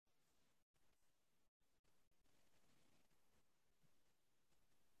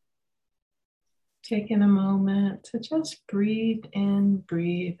Taking a moment to just breathe in,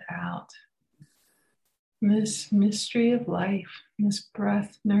 breathe out. This mystery of life, this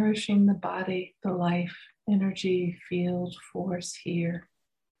breath nourishing the body, the life, energy, field, force here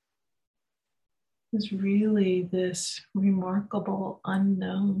is really this remarkable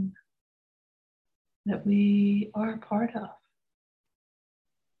unknown that we are a part of.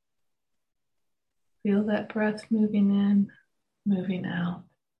 Feel that breath moving in, moving out.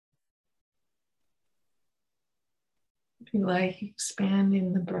 If you like,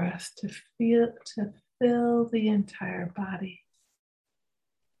 expanding the breath to fill the entire body,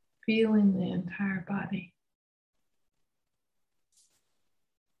 feeling the entire body.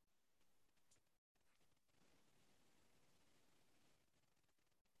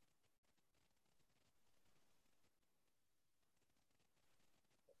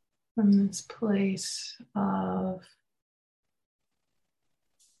 From this place of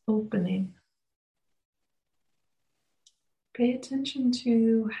opening, pay attention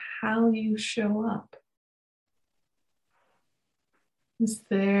to how you show up. Is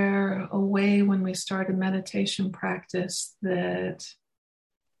there a way when we start a meditation practice that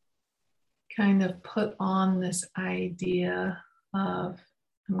kind of put on this idea of,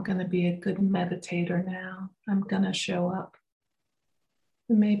 I'm going to be a good meditator now, I'm going to show up?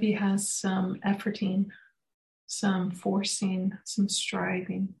 It maybe has some efforting, some forcing, some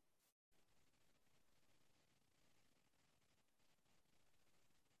striving.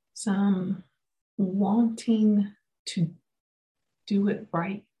 Some wanting to do it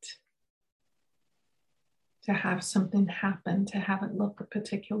right, to have something happen, to have it look a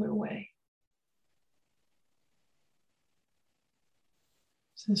particular way.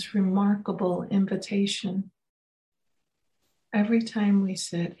 It's this remarkable invitation. Every time we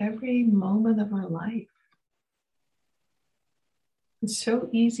sit, every moment of our life, it's so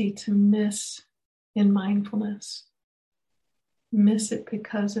easy to miss in mindfulness. Miss it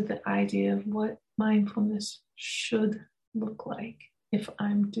because of the idea of what mindfulness should look like if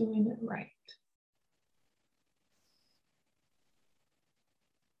I'm doing it right.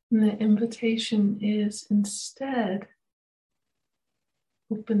 And the invitation is instead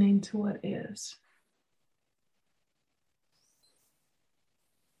opening to what is.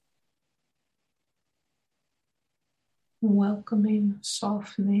 Welcoming,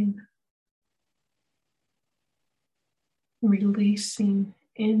 softening, releasing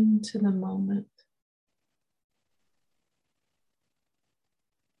into the moment.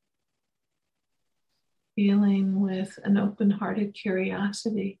 Feeling with an open-hearted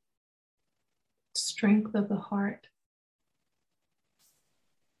curiosity, strength of the heart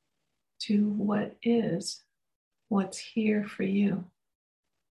to what is, what's here for you.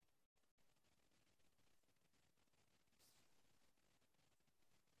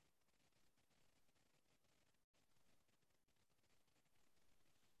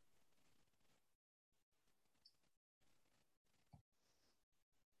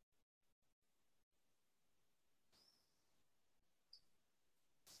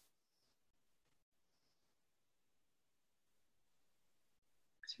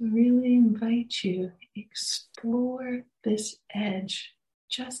 To really invite you to explore this edge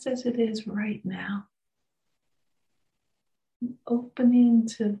just as it is right now. Opening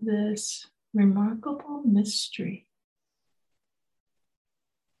to this remarkable mystery.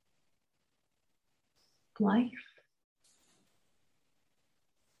 Life.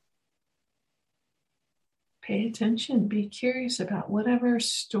 Pay attention, be curious about whatever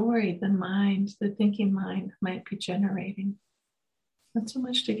story the mind, the thinking mind might be generating. Not so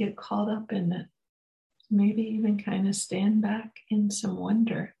much to get caught up in it. Maybe even kind of stand back in some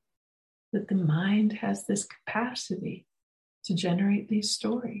wonder that the mind has this capacity to generate these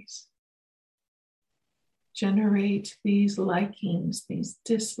stories. Generate these likings, these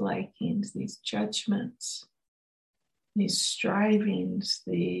dislikings, these judgments, these strivings,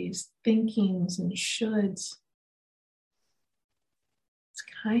 these thinkings and shoulds. It's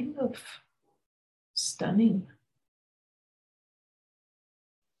kind of stunning.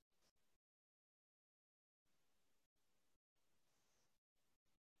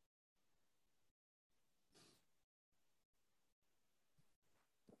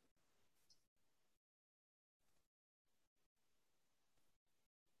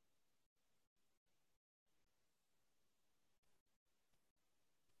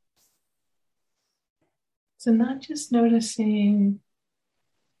 So not just noticing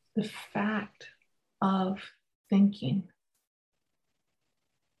the fact of thinking,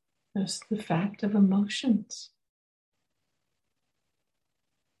 there's the fact of emotions.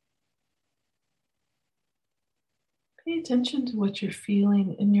 Pay attention to what you're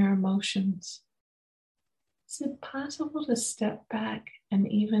feeling in your emotions. Is it possible to step back and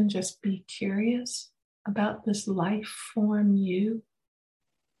even just be curious about this life form you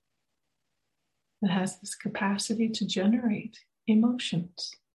that has this capacity to generate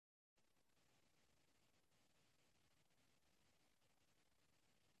emotions?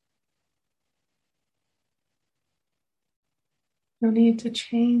 No need to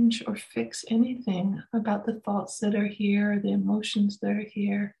change or fix anything about the thoughts that are here, the emotions that are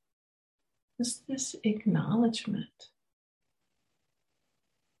here. Just this acknowledgement,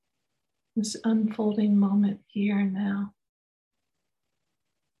 this unfolding moment here and now.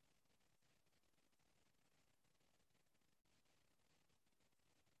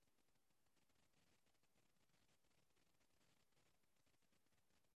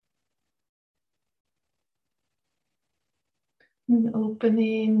 And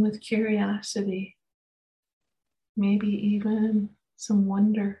opening with curiosity, maybe even some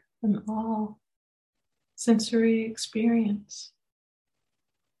wonder and awe, sensory experience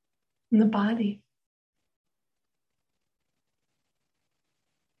in the body.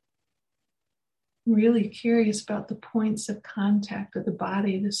 I'm really curious about the points of contact of the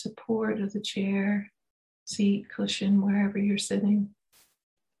body, the support of the chair, seat, cushion, wherever you're sitting.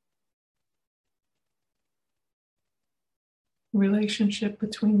 Relationship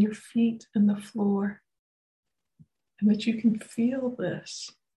between your feet and the floor, and that you can feel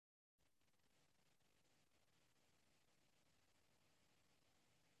this.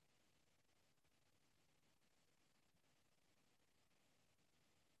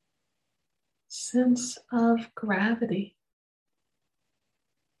 Sense of gravity,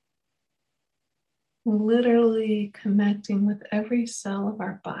 literally connecting with every cell of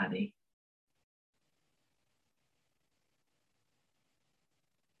our body.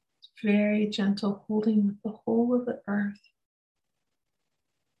 Very gentle holding with the whole of the earth.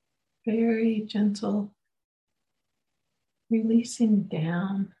 Very gentle releasing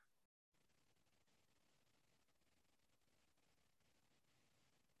down.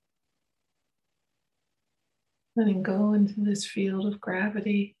 Letting go into this field of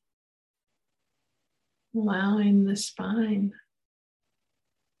gravity. Allowing the spine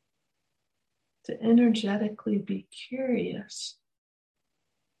to energetically be curious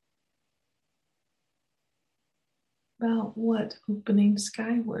about what opening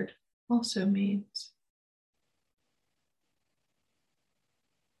skyward also means.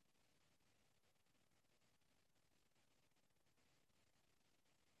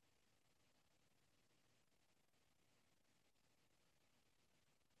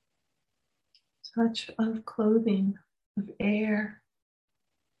 Touch of clothing, of air.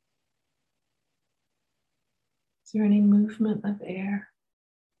 Is there any movement of air?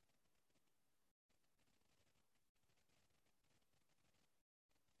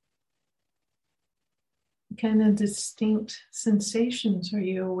 What kind of distinct sensations are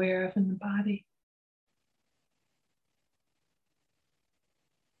you aware of in the body?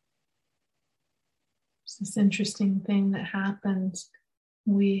 It's this interesting thing that happens.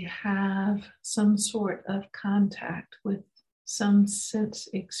 We have some sort of contact with some sense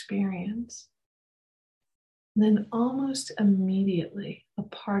experience. And then almost immediately, a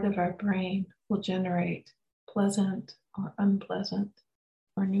part of our brain will generate pleasant or unpleasant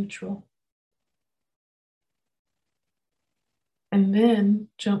or neutral. And then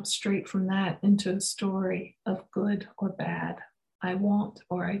jump straight from that into a story of good or bad. I want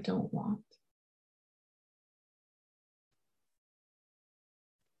or I don't want.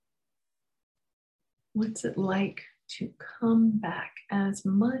 What's it like to come back as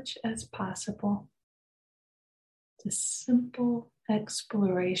much as possible to simple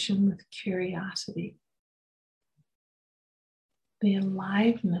exploration with curiosity, the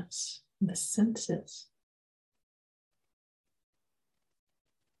aliveness, the senses.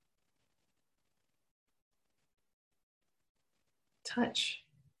 Touch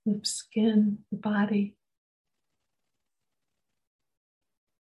the skin, the body.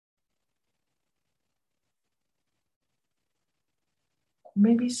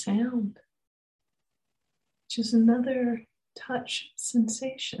 Maybe sound, which is another touch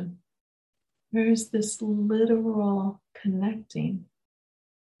sensation. There is this literal connecting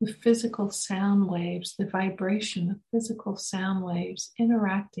with physical sound waves, the vibration of physical sound waves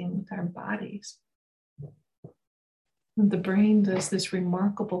interacting with our bodies. And the brain does this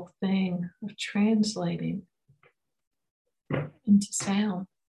remarkable thing of translating into sound.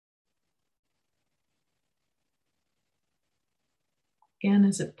 Again,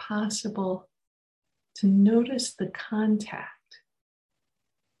 is it possible to notice the contact,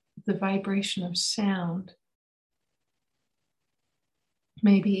 the vibration of sound?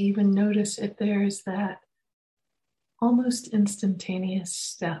 Maybe even notice if there's that almost instantaneous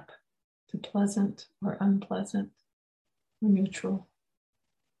step to pleasant or unpleasant or neutral.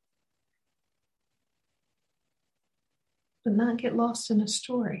 But not get lost in a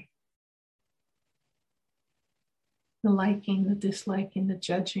story. The liking, the disliking, the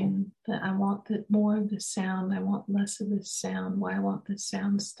judging, that I want more of this sound, I want less of this sound, why I want this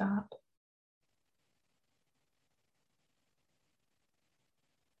sound stop.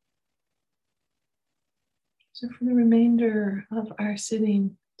 So for the remainder of our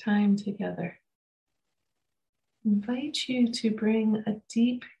sitting time together, I invite you to bring a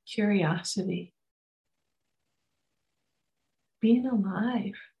deep curiosity, being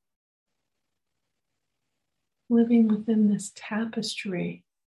alive, living within this tapestry,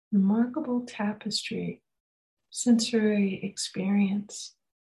 remarkable tapestry, sensory experience.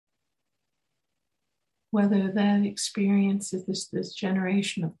 Whether that experience is this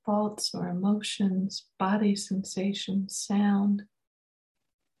generation of thoughts or emotions, body sensations, sound,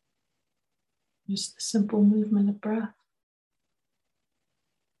 just the simple movement of breath.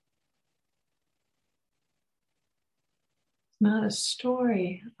 It's not a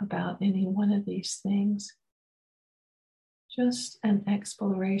story about any one of these things, just an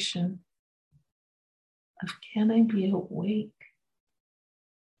exploration of, can I be awake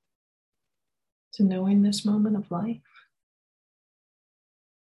to knowing this moment of life?